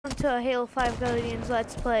to a Halo 5 Guardians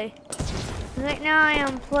Let's Play. Right now I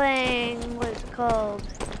am playing, what's it called?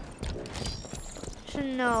 Should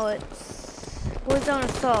know, it's Warzone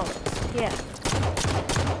Assault. Yeah.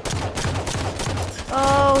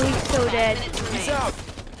 Oh, he's so dead. He's out.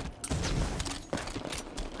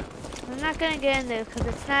 I'm not gonna get in there because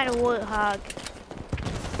it's not a warthog.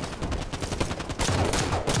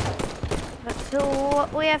 But so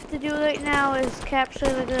what we have to do right now is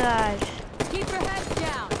capture the garage. Keep your heads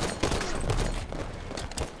down.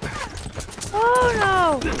 Oh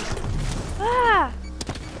no! Ah!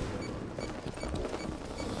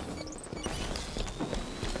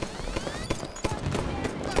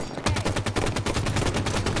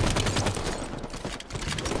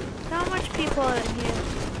 So much people in here.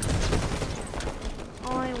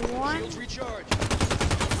 Only one. Shields recharge.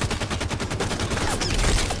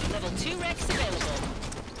 Level 2 Rex available.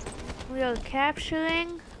 We are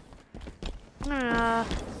capturing.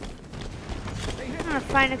 I'm gonna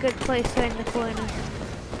find a good place right in the corner.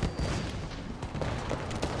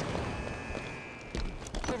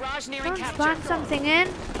 Garage nearing Don't capture. spawn something in.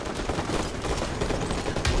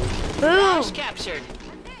 Garage Boom! captured.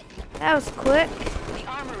 That was quick. The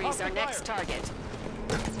armory's our next target.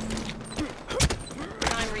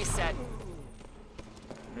 Time reset.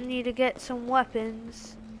 I need to get some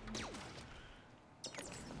weapons.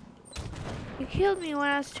 You killed me when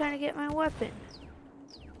I was trying to get my weapon.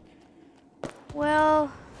 Well,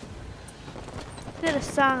 get a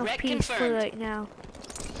song of Red peace for confirmed. right now.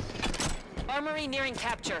 Armory nearing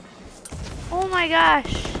capture. Oh my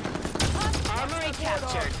gosh, Armory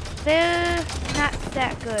captured. they're not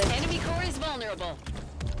that good. Enemy core is vulnerable.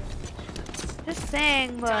 Just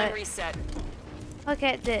saying, Time but reset. look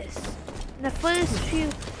at this. In the first few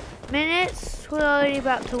minutes, we're already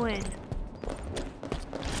about to win.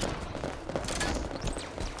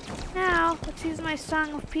 Now, let's use my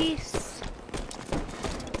song of peace.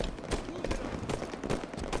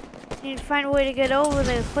 Need to find a way to get over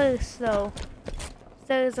there first, though.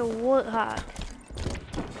 There's a warthog.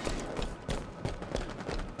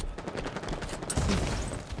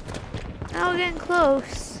 Now we're getting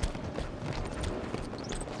close.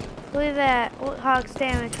 Look at that warthog's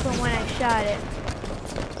damage from when I shot it.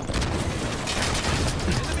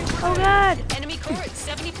 Oh god! Enemy core at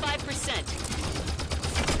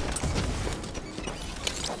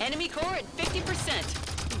 75%. Enemy core at 50%.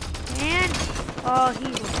 And oh,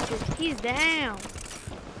 he's down.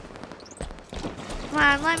 Come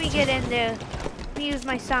on, let me get in there. Let me use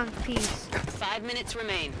my song of peace. 5 minutes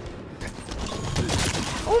remain.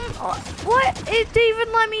 What? It didn't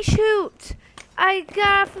even let me shoot. I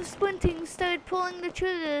got off of sprinting, started pulling the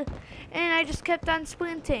trigger, and I just kept on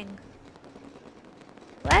sprinting.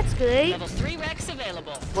 That's great. Level 3 Rex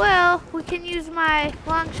available. Well, we can use my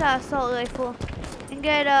long shot assault rifle and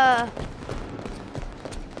get it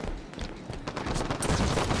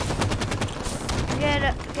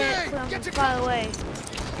from far away.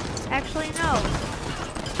 Actually, no.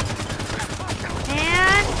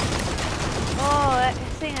 And oh, that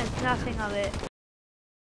thing has nothing of it.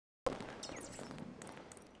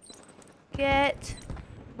 Get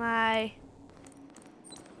my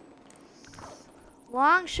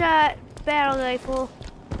long shot battle rifle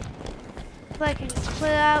so I can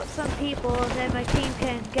clear out some people and then my team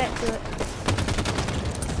can get to it.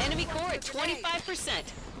 Enemy core at 25%.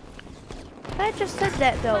 I just said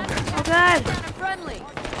that though. Oh god. Friendly.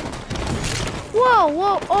 Whoa,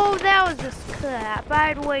 whoa, oh that was just crap. I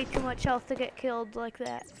had way too much health to get killed like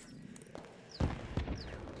that.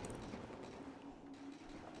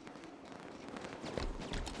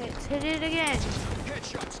 Let's hit it again.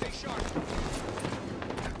 Headshot, stay sharp.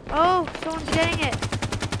 Oh, someone's getting it.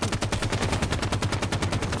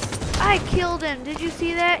 I killed him. Did you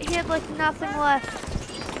see that? He had like nothing left.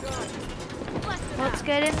 Let's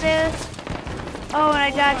get in there. Oh, and I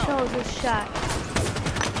dodged all of this shot.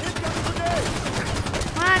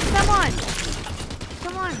 Come on, someone.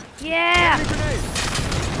 Someone. Yeah.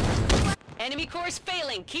 Enemy core is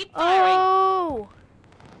failing. Keep firing. Oh.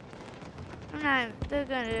 They're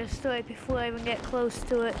gonna destroy it before I even get close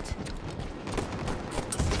to it.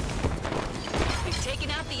 We've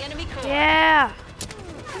taken out the enemy core. Yeah.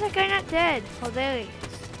 Is that guy not dead? Oh, there he is.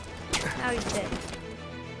 Now he's dead.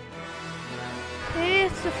 Maybe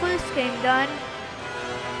it's the first game done.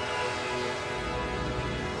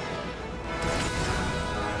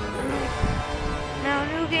 Now,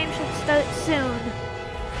 new game should start soon.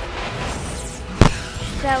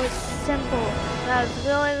 That was simple. That was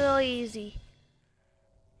really, really easy.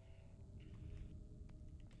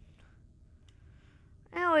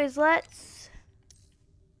 Anyways, let's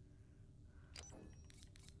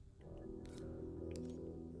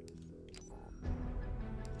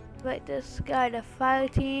Invite this guy to fire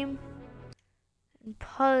team and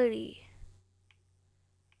party.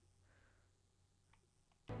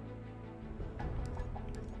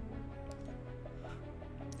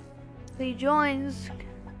 If he joins,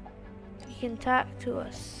 he can talk to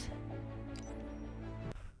us.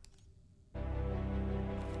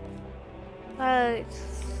 Alright,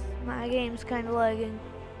 my game's kind of lagging.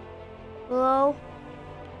 Hello?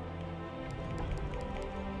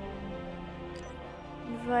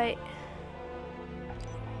 Invite.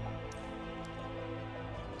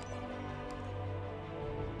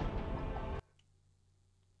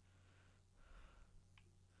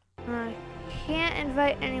 I can't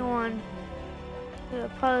invite anyone to the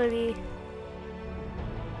party.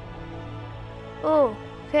 Oh,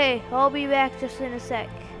 okay, I'll be back just in a sec.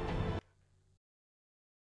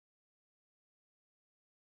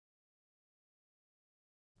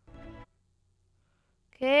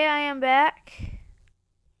 Okay, I am back.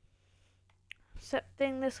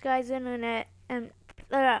 Accepting this guy's internet and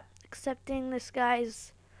accepting this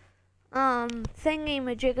guy's thingy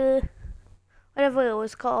majigger, whatever it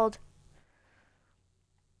was called.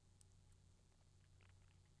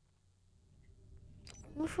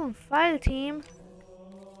 Move from fire team.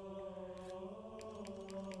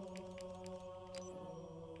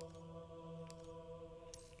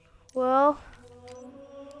 Well,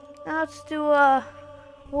 now let's do a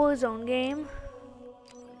warzone game.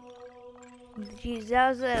 Jeez, that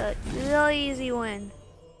was a really easy win.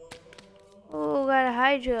 Oh, got a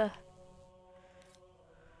Hydra.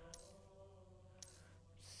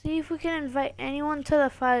 See if we can invite anyone to the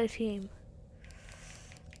fire team.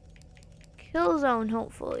 Kill zone,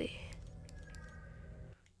 hopefully.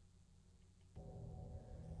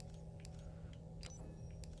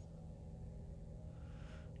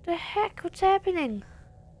 The heck? What's happening?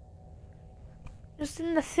 Just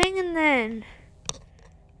in the thing and then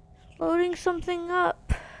loading something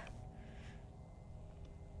up.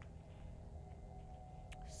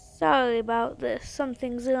 Sorry about this.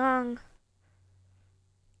 Something's wrong.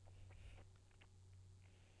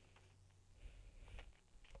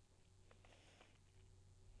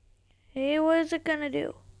 Hey, what is it gonna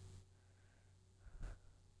do?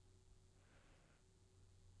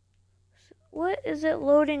 What is it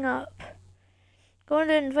loading up? Going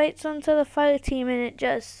to invite someone to the fire team and it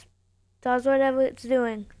just does whatever it's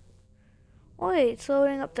doing. Wait, it's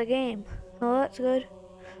loading up the game. Oh, that's good.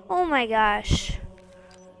 Oh my gosh.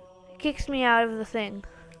 It kicks me out of the thing.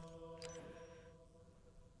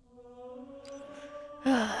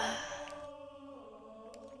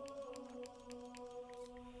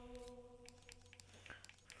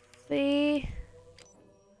 See?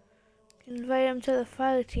 Invite him to the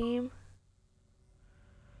fire team.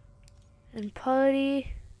 And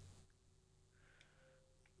party.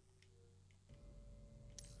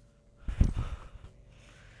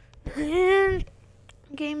 And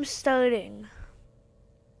game starting.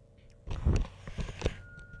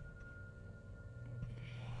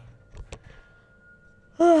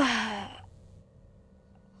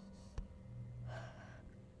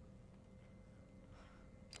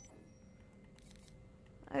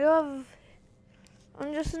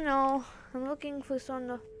 I'm just no. I'm looking for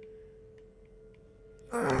someone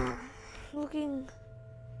to. Looking.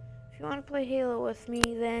 If you want to play Halo with me,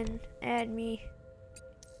 then add me.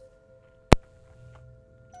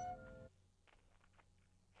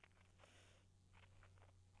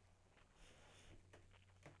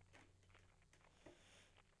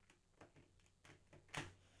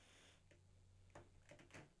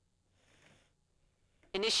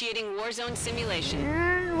 Initiating warzone simulation.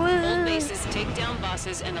 And Hold bases, take down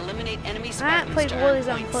bosses, and eliminate enemy I Spartans haven't played to earn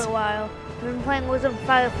Warzone points. for a while. I've been playing Warzone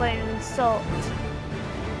Firefight and Assault.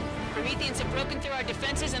 Prometheans have broken through our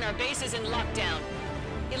defenses and our base is in lockdown.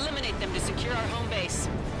 Eliminate them to secure our home base.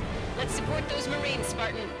 Let's support those Marines,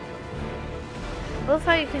 Spartan. I love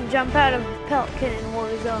how you can jump out of a pelt kit in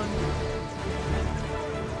Warzone.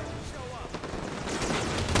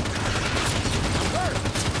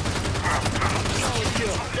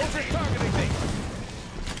 Those are targeting me.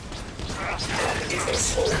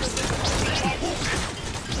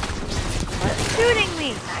 What's shooting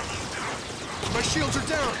me? My shields are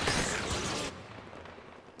down.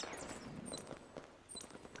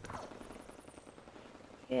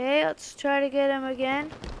 Okay, let's try to get him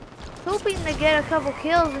again. Hoping to get a couple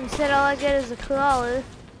kills, instead all I get is a crawler.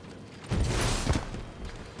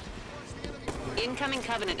 Incoming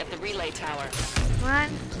Covenant at the relay tower. Come on.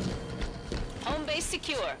 Home base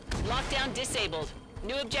secure. Lockdown disabled.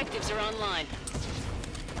 New objectives are online.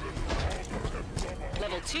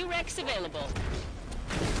 Level 2 Rex available.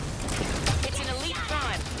 It's an elite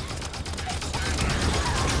prime.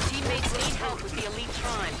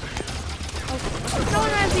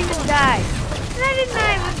 died. And I did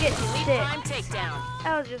not even get Elite prime sticks. takedown.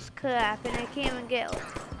 That was just crap, and I can't even get one.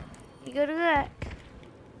 You go to that.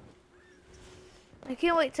 I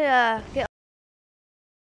can't wait to get.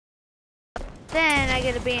 Then I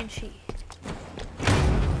get a banshee.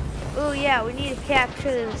 Oh yeah, we need to capture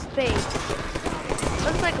this base.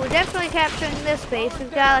 Looks like we're definitely capturing this base. We've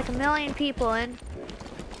got like 1 million people in.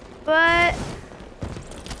 But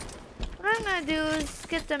what I'm gonna do is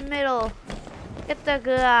get the middle. Get the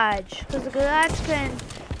garage. Because the garage can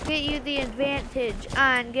get you the advantage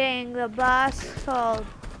on getting the boss called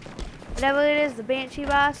whatever it is, the banshee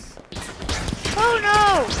boss. Oh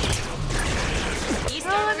no! East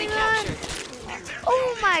No, let armory me run. captured.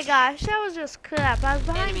 Oh my gosh, that was just crap. I was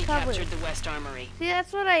behind Enemy cover. captured the west armory. See,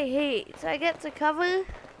 that's what I hate. So I get to cover, and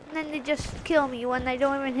then they just kill me when they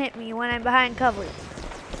don't even hit me when I'm behind cover.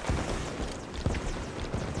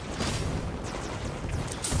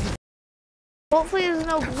 Hopefully there's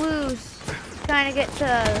no blues trying to get to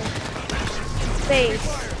base.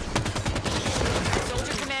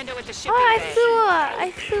 Soldier commando at the shipping Oh, bay.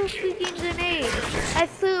 I threw a freaking grenade. I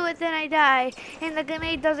threw it, then I die, and the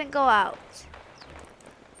grenade doesn't go out.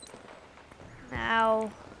 Now,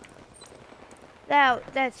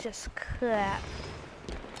 that's just crap.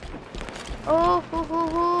 Oh, hoo, hoo,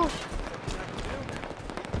 hoo.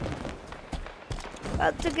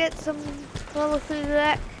 About to get some level 3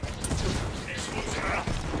 wreck.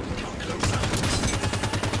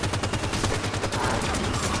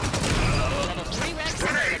 Level 3 racks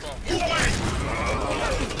available.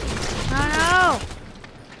 Oh no!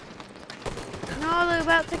 No, they're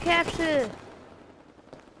about to capture.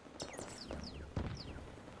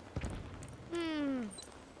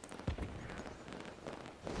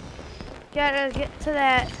 Gotta get to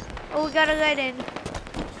that. Oh, we gotta let in.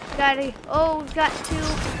 Oh, we've got 2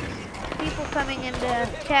 people coming in to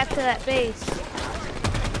capture that base.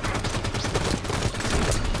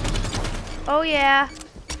 Oh yeah.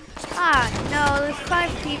 Ah, no, there's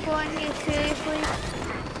 5 people in here, seriously?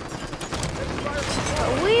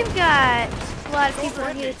 But we've got a lot of people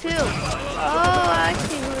in here too. Oh, I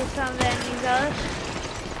see who some of the enemies are.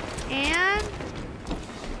 And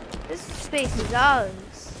this space is ours.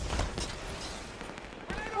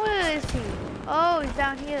 Where is he? Oh, he's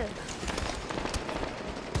down here.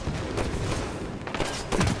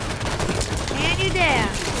 And you're down.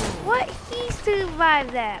 What? He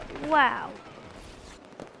survived that. Wow.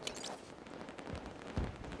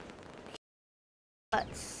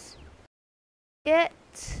 Let's get.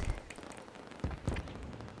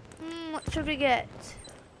 What should we get?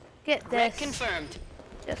 Get Red this. confirmed.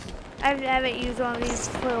 I haven't used one of these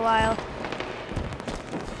for a while.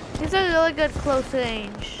 These are really good close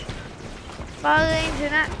range. Far range are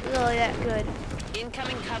not really that good.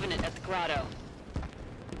 Incoming Covenant at the grotto.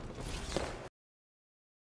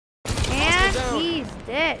 And he's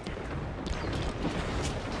dead.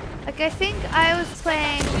 Like I think I was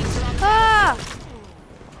playing. Ah!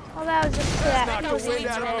 Oh, that was just that. Those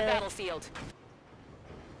elites are on the battlefield.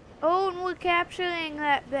 Oh, and we're capturing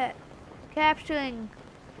that bit. Capturing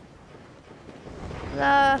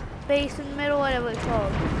the base in the middle, whatever it's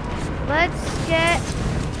called. Let's get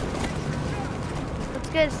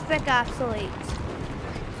a spec obsolete.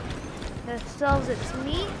 That sells its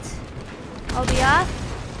meat. I'll be off.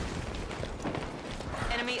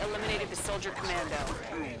 Enemy eliminated the soldier commando.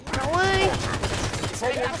 Don't worry.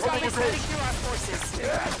 Spec obsolete is cutting through our forces.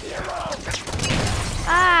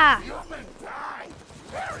 Ah!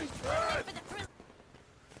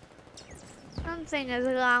 Something is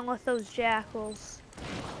wrong with those jackals.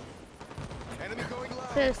 Enemy going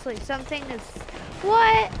live. Seriously, something is.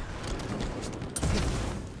 What?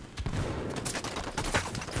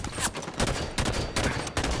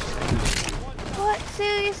 What?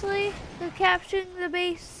 Seriously? They're capturing the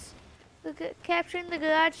base? They're capturing the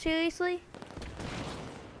garage? Seriously?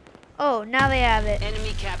 Oh, now they have it.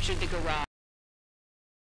 Enemy captured the garage.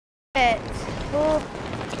 Well,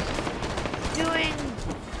 doing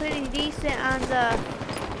pretty decent on the.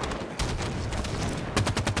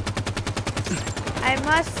 I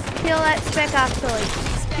must kill that spec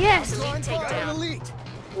obsolete. Yes! Elite takedown. Elite.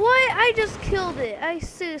 What? I just killed it. I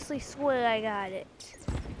seriously swear I got it.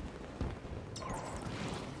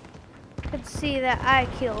 I could see that I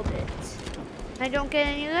killed it. I don't get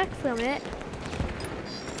any luck from it.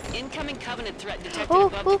 Incoming Covenant threat detected Oh,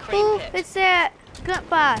 above the crane oh, pit. it's that grunt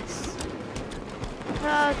boss.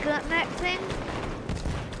 The grunt neck thing.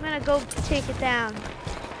 I'm gonna go take it down.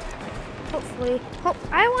 Hopefully.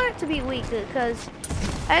 I want it to be weaker because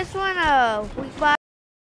I just want a weak boss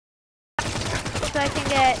so I can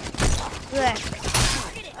get wrecked.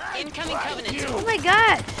 Incoming Covenant. Oh my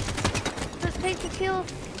gosh! Let's take the kill.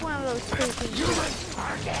 one of those freaking.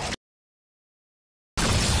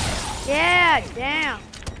 Yeah, damn.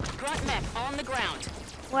 Grunt mech on the ground.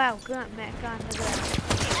 Wow, grunt mech on the ground.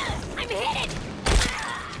 I'm hit!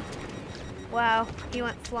 Wow, he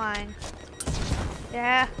went flying.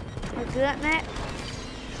 Yeah, the grunt mech.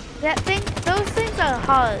 That thing, those things are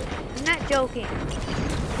hard. I'm not joking.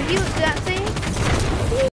 Have you that thing?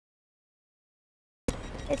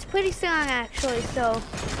 It's pretty strong actually, so.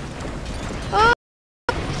 Oh!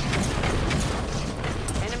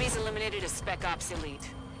 Enemies eliminated a Spec Ops elite.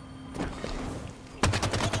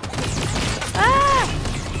 Ah!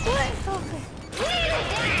 What? Okay.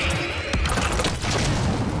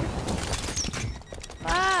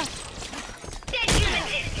 Ah!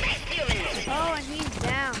 Oh, and he's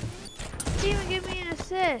down. Didn't even give me an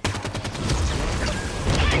assist.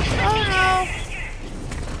 Oh no!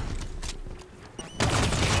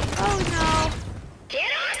 Oh no!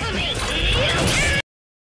 Get off of me!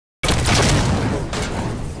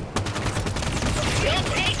 You'll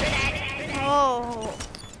pay for that! Oh!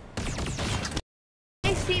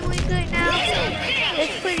 My team weak right now.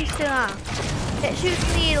 It's pretty strong. It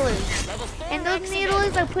shoots needlers. And those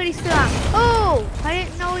needlers are pretty strong. Oh! I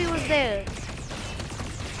didn't know he was there.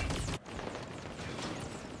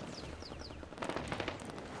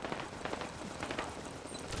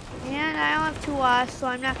 And I don't have 2 wasps, so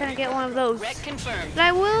I'm not gonna get one of those. Wreck confirmed. But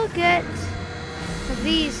I will get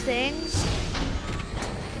these things.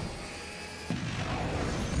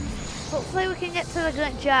 Hopefully we can get to the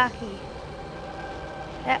grunt jockey.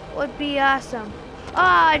 That would be awesome.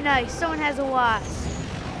 Ah, nice. Someone has a wasp.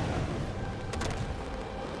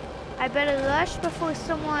 I better rush before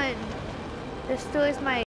someone destroys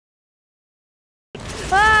my...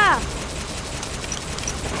 Ah!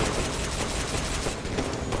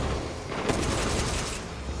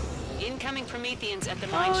 Incoming Prometheans at the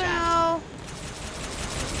mine shaft. No.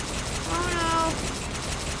 Oh no.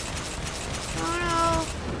 Oh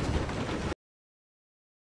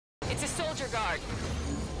no. It's a soldier guard.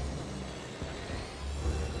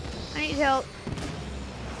 I need help.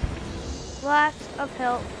 Lots of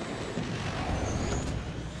help.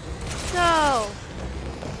 So, I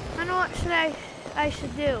don't know what I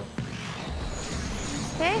should do.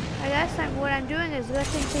 Okay, I guess what I'm doing is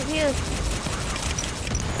rushing to here.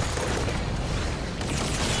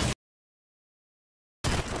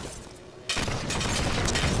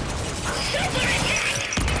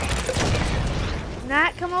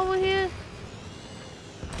 Not come over here.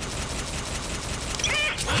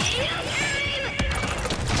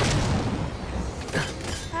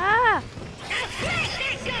 Ah!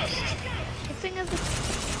 The thing is,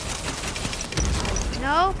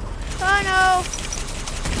 no. Oh no!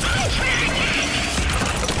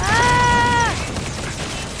 Ah!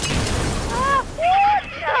 Ah! What?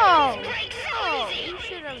 No! No! You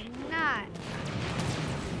should have not.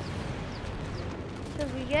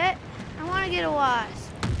 Should we get? I want to get a wasp.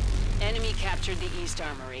 Enemy captured the East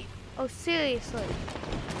Armory. Oh, seriously?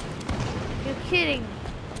 You're kidding me.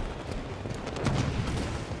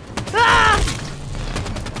 Ah!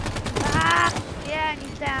 Ah! Yeah, and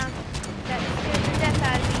he's down. That scared the death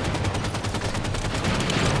out of me.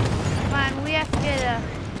 Come on, we have to get a...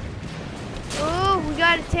 Oh, we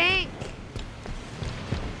got a tank.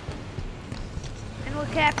 And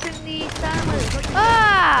we're capturing the East Armory.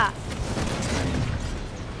 Ah!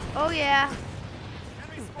 Oh, yeah.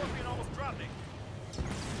 Enemy Scorpion almost dropping.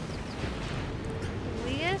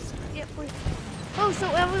 We just get... Oh,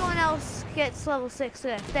 so everyone else gets level 6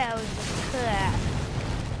 then. That was just crap.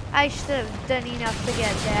 I should have done enough to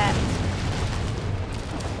get that.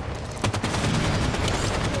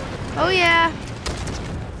 Oh yeah.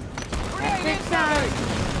 That did sound...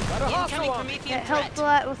 Incoming Promethean That helped a threat.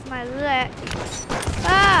 lot with my wreck.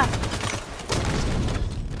 Ah!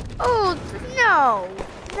 Oh, no!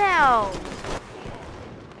 No!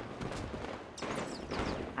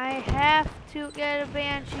 I have to get a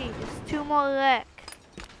Banshee. There's 2 more wreck.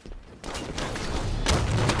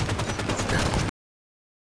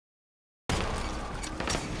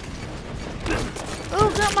 Oh,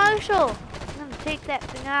 got Marshall! I'm gonna take that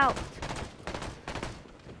thing out.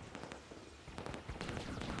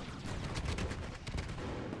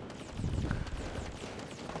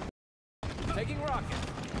 Taking rocket.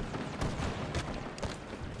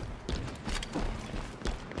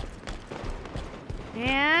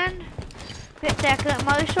 And get that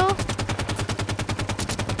Marshall.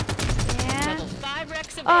 And Level 5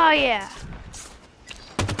 wrecks available. oh yeah.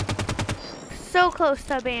 So close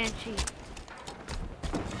to Banshee.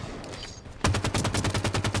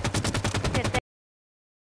 Get that.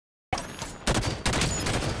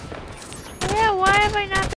 Yeah, why have I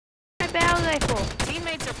not got my battle rifle?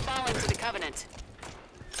 teammates are falling to the Covenant.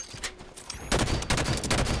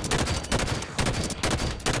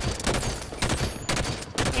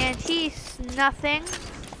 And he's nothing.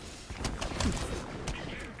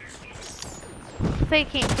 They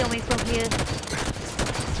can't kill me from here.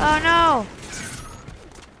 Oh no!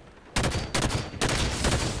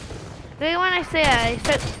 Right when I say that, they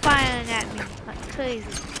start firing at me like crazy.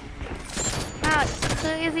 Not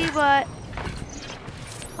crazy, but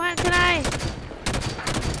when can I?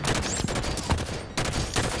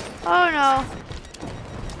 Oh no!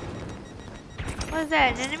 What is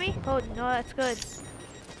that? An enemy? Oh no, that's good.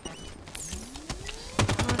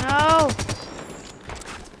 Oh no!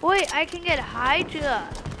 Wait, I can get Hydra.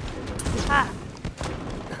 Ha!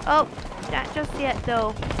 Oh, not just yet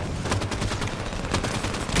though.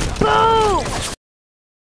 Boom!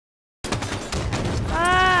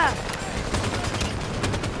 Ah!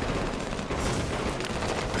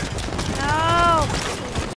 No!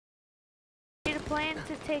 I need a plan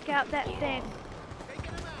to take out that thing.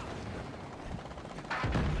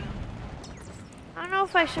 I don't know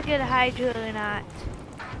if I should get a Hydra or not.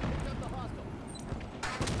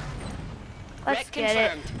 Let's get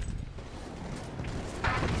it.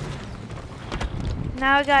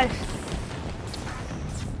 Now I gotta...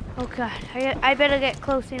 Oh god, I better get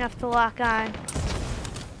close enough to lock on.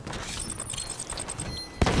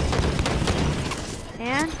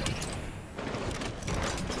 And...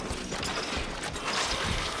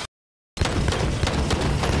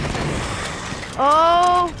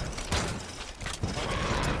 Oh!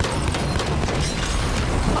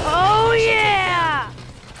 Oh yeah!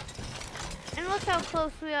 And look how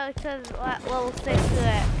close we are to level 6 to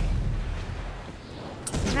that.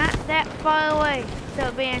 Not that far away to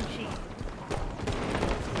a Banshee.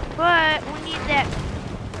 But we need that.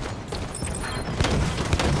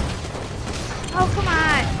 Oh, come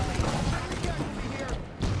on.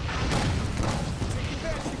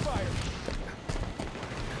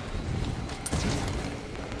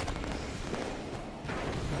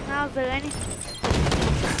 Now is there any?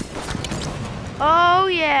 Oh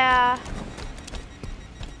yeah.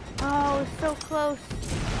 Oh, we're so close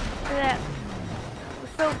to that.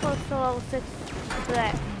 We're so close to level 6 to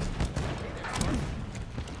that.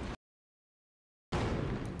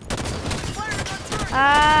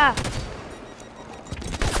 Ah!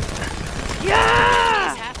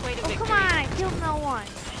 Yeah! Oh, come on, I killed no one.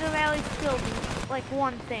 Should have at least killed, like,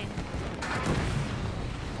 one thing.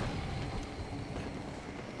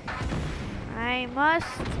 I must...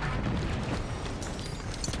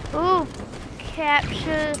 Ooh!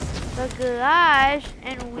 Capture the garage,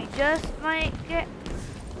 and we just might get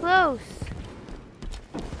close.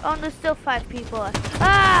 Oh, and there's still 5 people left.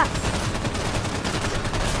 Ah!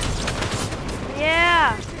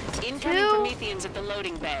 Yeah! Incoming Prometheans at the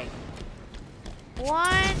loading bay.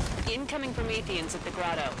 1. Incoming Prometheans at the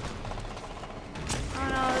grotto. Oh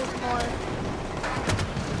no, there's more.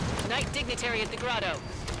 Night Dignitary at the grotto.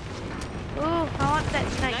 Ooh, I want that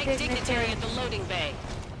Night Dignitary at the loading bay.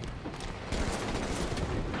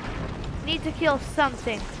 Need to kill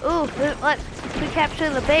something. Ooh, let's capture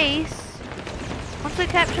the base. Once we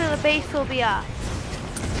capture the base, we'll be off.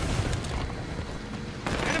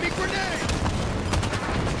 Enemy grenade!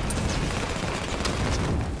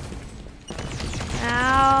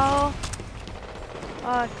 Now,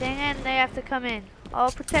 oh dang it, they have to come in.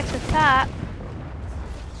 I'll protect the top.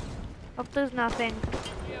 Hope there's nothing.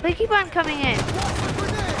 They keep on coming in.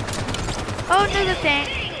 Oh, there's a tank.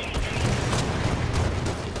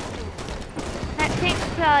 That tank's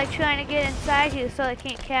probably trying to get inside you so they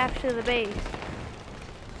can't capture the base.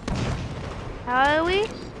 How are we?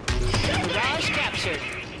 Garage captured.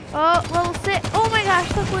 Oh, level 6. Oh my gosh,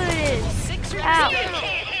 look what it is. 6 Ow.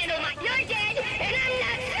 You're dead, and I'm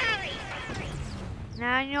not sorry.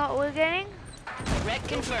 Now you know what we're getting? Red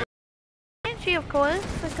confirmed. Banshee, of course.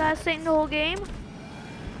 The guy's saying the whole game.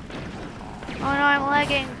 Oh no, I'm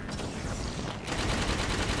lagging.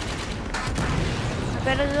 I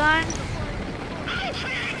better run.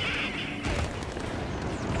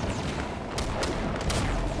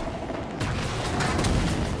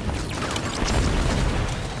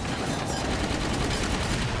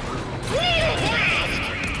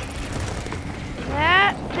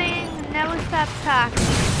 That thing never stops talking.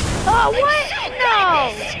 Oh, what?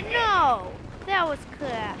 No! No! That was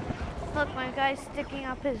crap. Look, my guy's sticking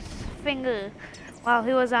up his finger while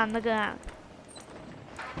he was on the ground.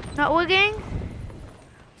 Not working?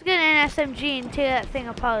 Let's get an SMG and tear that thing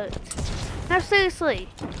apart. No, seriously.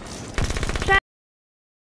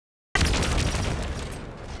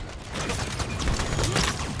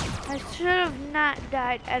 I should have not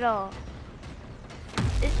died at all.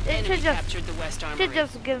 It Enemy should just captured the West Armory.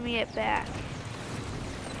 give me it back.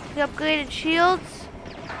 The upgraded shields.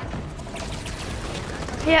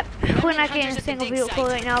 Yep, we're not getting a single vehicle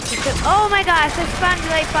right now. Oh my gosh, I spawned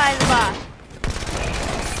right by the boss.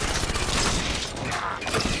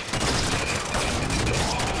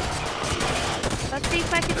 Let's see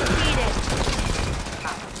if I can defeat it.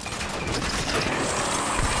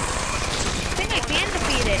 I think I can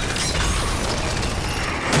defeat it.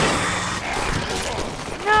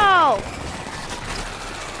 No!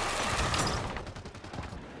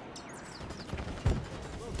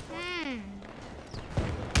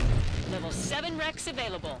 Level 7 Rex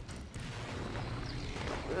available.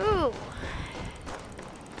 Ooh.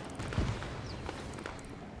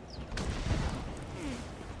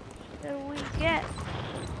 What do we get?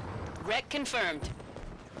 Wreck confirmed.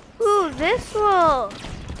 Ooh, this will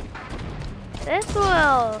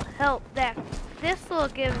help that. This will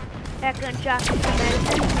give that gunshot some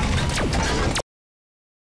medicine.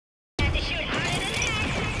 Had to shoot harder than that.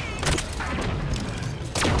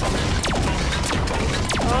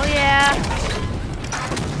 Oh yeah.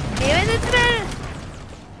 Give it its medicine.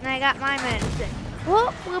 And I got my medicine.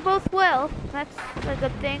 Well, we're both well. That's a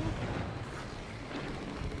good thing.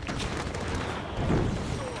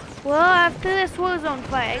 Well, after this warzone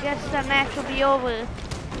fight, I guess the match will be over.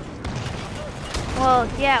 Well,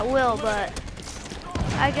 yeah, it will, but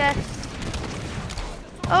I guess.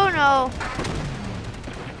 Oh no.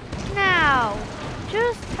 Now,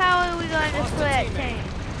 just how are we going to destroy that tank?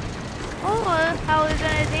 Or how are we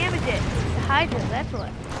going to damage it? The Hydra, that's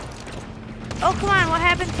what. Oh, come on, what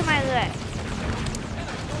happened to my leg?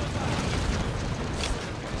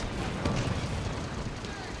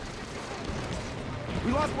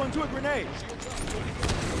 We lost one to a grenade.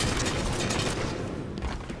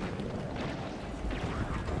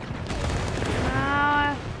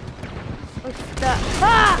 We're stuck.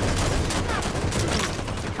 Ah!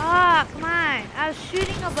 Ah, come on. I was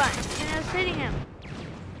shooting a bunch and I was hitting him.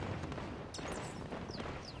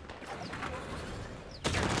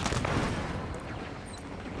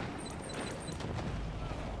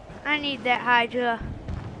 I need that Hydra.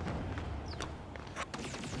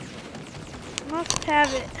 Must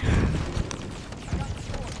have it.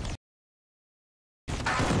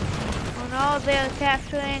 Oh no, they're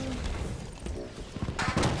capturing.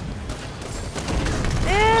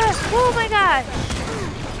 Yeah! Oh my gosh!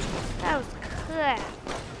 That was crap.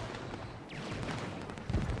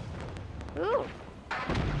 Ooh.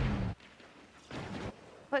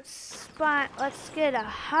 Let's get a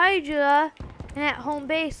Hydra, and at home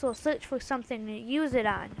base we'll search for something to use it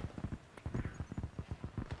on.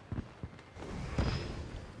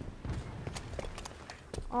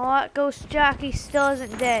 Oh, that ghost jockey still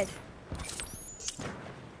isn't dead.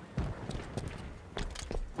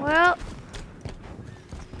 Well,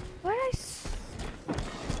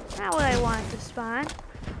 not what I wanted to spawn.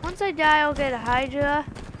 Once I die, I'll get a Hydra,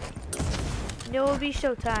 and it will be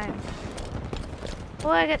showtime.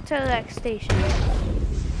 Before I get to the next station.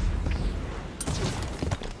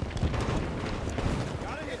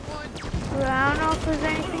 Well, I don't know if there's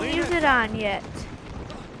anything to use it on yet.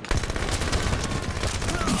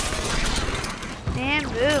 And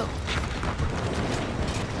boom.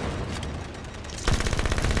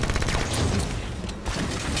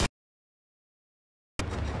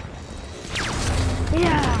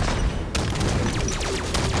 Yeah.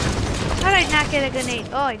 How did I not get a grenade?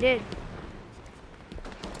 Oh, I did.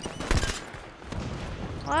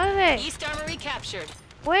 What are they? East Armory captured.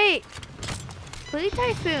 Wait. Blue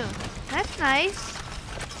Typhoon. That's nice.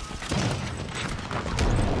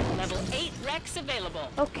 Level 8 Rex available.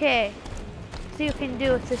 Okay. See what we can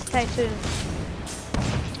do with this Typhoon.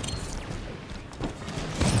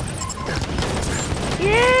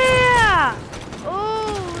 Yeah!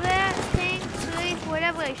 Oh, that tank,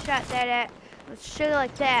 whatever I shot that at. Let's shoot it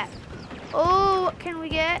like that. Oh, what can we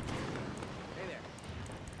get?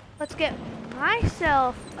 Let's get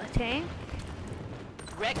myself a tank.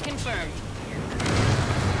 Wreck confirmed.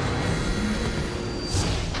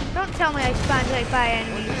 Don't tell me I spawned right by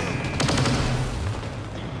enemies.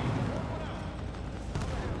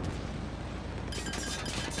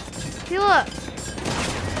 See, look.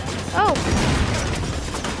 Oh.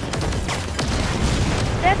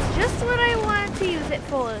 That's just what I wanted to use it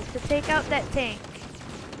for, to take out that tank.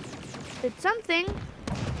 Did something.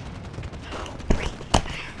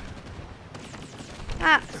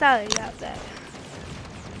 Ah, sorry about that.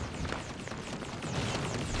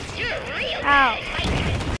 Ow.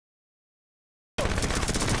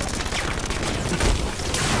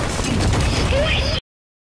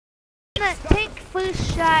 That tank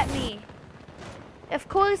first shot me. Of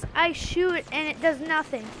course, I shoot and it does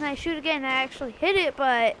nothing. And I shoot again and I actually hit it,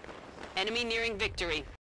 but Enemy nearing victory.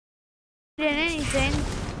 it didn't anything.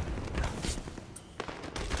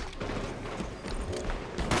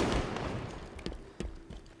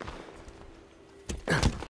 Yeah.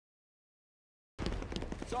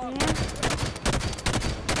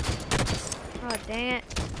 Oh, dang it.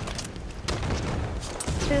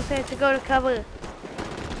 Seriously, I have to go to cover.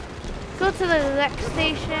 Go to the rec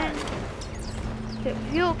station. Get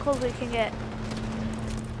vehicles we can get.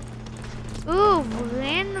 Ooh,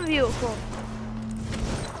 random vehicle.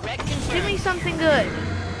 Red Give me confirmed. something good.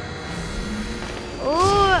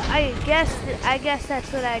 Ooh, I guess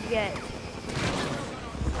that's what I'd get.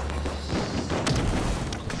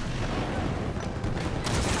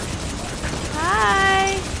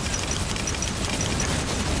 Hi.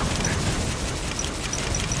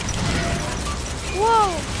 Whoa,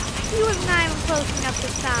 he was not even close enough to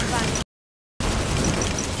stomp on me.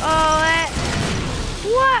 Oh,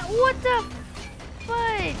 what the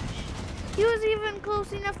fudge? He was even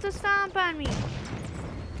close enough to stomp on me.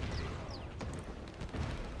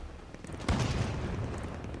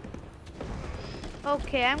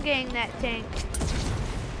 Okay, I'm getting that tank.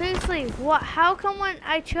 Seriously, what? How come when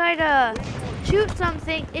I try to shoot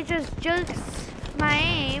something, it just jerks my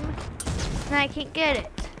aim and I can't get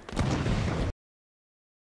it?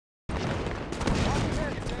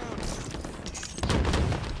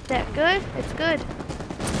 Is that good? It's good.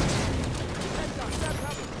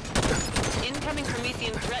 Incoming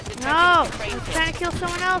Promethean threat detected. No, at I the crane was pit. trying to kill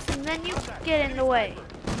someone else and then you get in the way.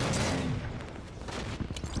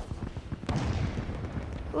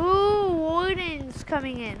 Ooh, Warden's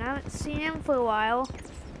coming in. I haven't seen him for a while.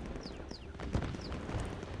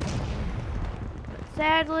 But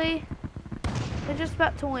sadly, they're just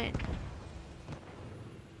about to win.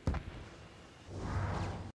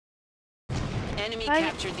 Enemy I-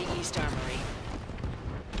 captured the East Armory.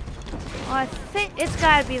 Oh, I think it's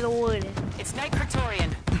gotta be the Warden. It's Night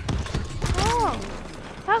Praetorian. Oh,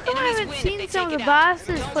 how come I Enemies haven't win if seen they some of take the it out.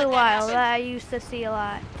 bosses Don't for a let that while happen. that I used to see a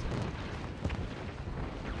lot?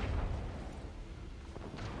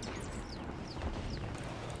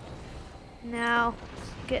 Now, let's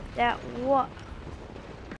get that what?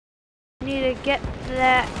 Need to get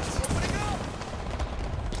that.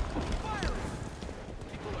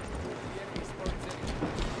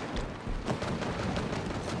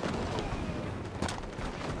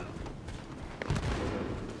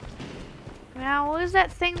 Now, what is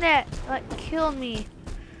that thing that like killed me?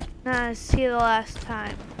 Nah, I see the last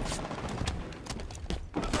time.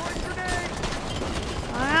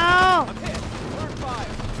 Oh no! Hit. Alert fire.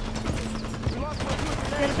 We lost one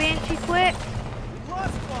to a Get a banshee quick! We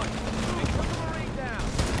lost one. They took a Marine down.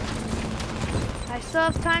 I still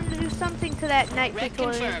have time to do something to that night Red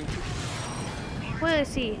Praetorian. confirmed. Where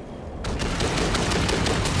is he?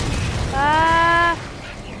 Ah!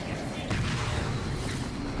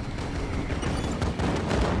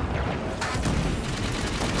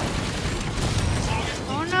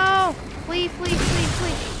 Oh no! Flee, flee, flee,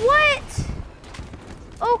 flee. What?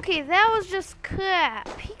 Okay, that was just crap.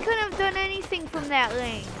 He couldn't have done anything from that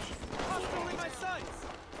range. Hostile in my sights.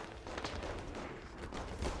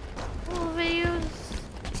 Full videos.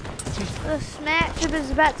 The matchup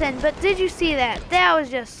is about to end, but did you see that? That was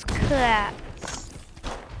just crap.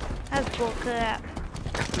 That's bull crap.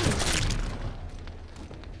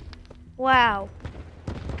 Wow.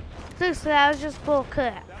 Seriously, that was just bull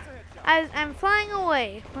crap. I'm flying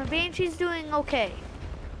away. My Banshee's doing okay.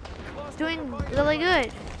 Doing really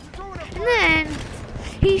good. And then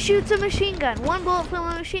he shoots a machine gun. One bullet from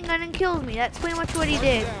a machine gun and kills me. That's pretty much what he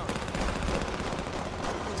did.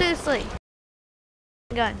 Seriously.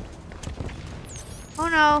 Gun. Oh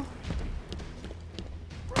no.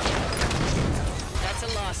 That's a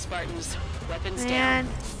loss, Spartans. Weapons down. Man.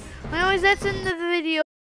 Anyways, that's the end of the video.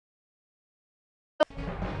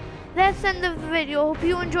 That's the end of the video. Hope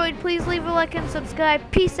you enjoyed. Please leave a like and subscribe.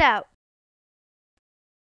 Peace out.